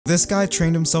This guy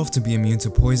trained himself to be immune to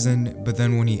poison, but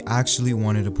then when he actually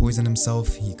wanted to poison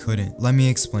himself, he couldn't. Let me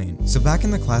explain. So back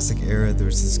in the classic era, there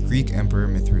was this Greek emperor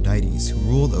Mithridates who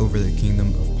ruled over the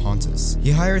kingdom of Pontus.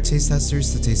 He hired taste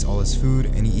testers to taste all his food,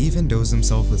 and he even dosed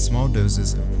himself with small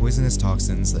doses of poisonous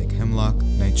toxins like hemlock,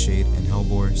 nightshade, and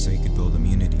hellebore so he could build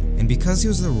immunity. And because he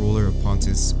was the ruler of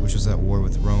Pontus, which was at war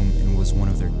with Rome and was one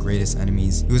of their greatest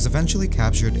enemies, he was eventually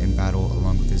captured in battle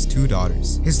along with his 2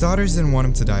 daughters. His daughters didn't want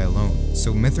him to die alone,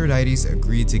 so Mithridates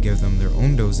agreed to give them their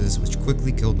own doses, which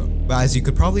quickly killed them. But as you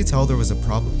could probably tell, there was a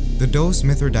problem. The dose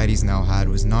Mithridates now had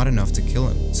was not enough to kill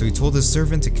him, so he told his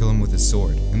servant to kill him with his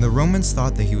sword. And the Romans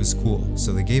thought that he was cool,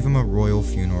 so they gave him a royal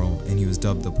funeral and he was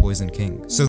dubbed the Poison King. So